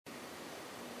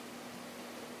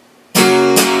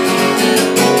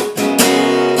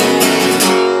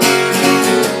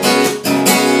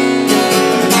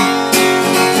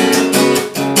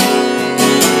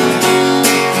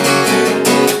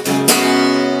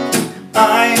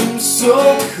so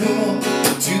cool,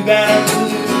 too bad I'm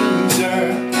a loser.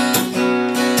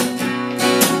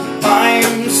 I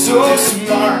am so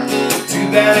smart, too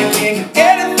bad I can't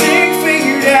get anything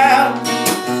figured out.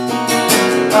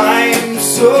 I am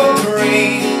so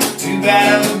great, too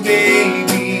bad I'm a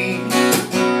baby.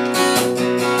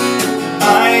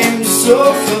 I am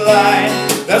so fly,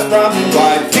 that's probably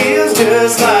why it feels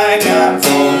just like I'm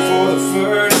falling for the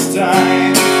first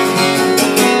time.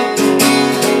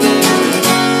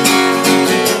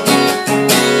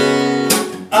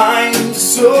 I'm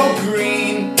so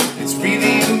green, it's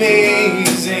really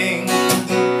amazing.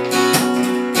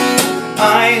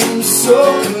 I'm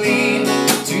so clean,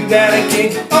 too bad I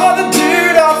can't get all the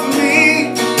dirt off of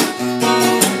me.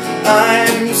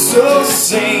 I'm so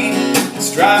sane,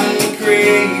 it's driving me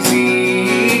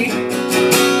crazy.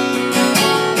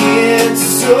 It's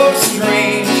so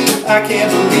strange, I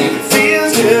can't believe it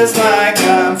feels just like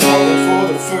I'm falling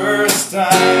for the first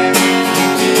time.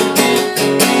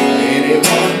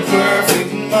 Anyone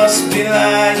perfect must be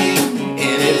lying.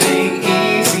 Anything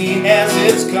easy has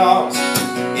its cost.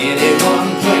 Anyone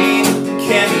plain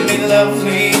can be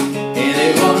lovely.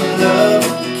 Anyone loved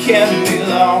can be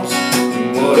lost.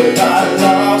 What if I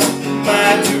lost my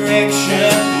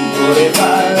direction? What if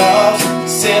I lost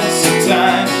sense of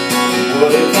time?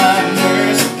 What if I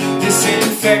nursed this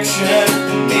infection?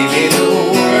 Maybe the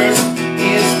worst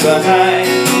is behind.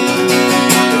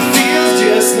 It feels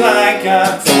just like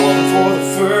I'm falling for the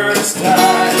first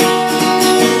time.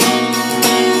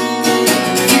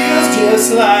 It feels just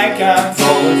like I'm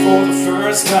falling for the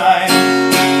first time.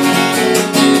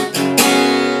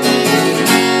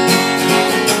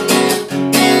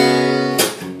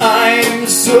 I'm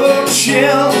so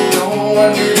chill, no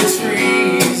wonder it's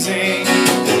freezing.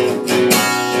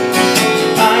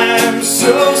 I'm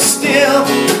so still,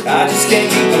 I just can't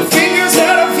keep my fingers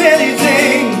out of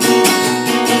anything.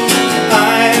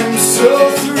 I'm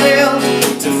so thrilled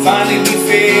to finally be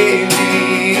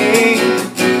fading.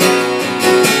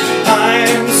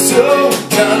 I'm so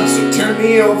done, so turn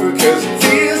me over, cause it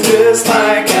feels just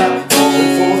like I'm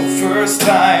falling for the first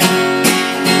time.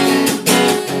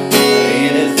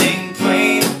 Anything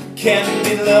plain can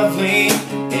be lovely.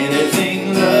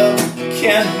 Anything loved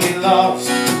can be lost.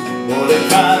 What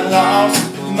if I lost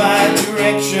my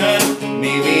direction?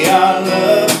 Maybe our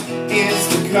love is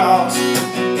the cost.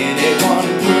 Anyone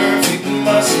perfect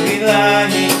must be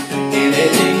lying.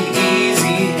 Anything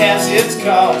easy has its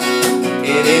cost.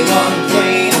 Anyone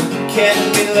plain can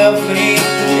be lovely.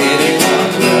 Anyone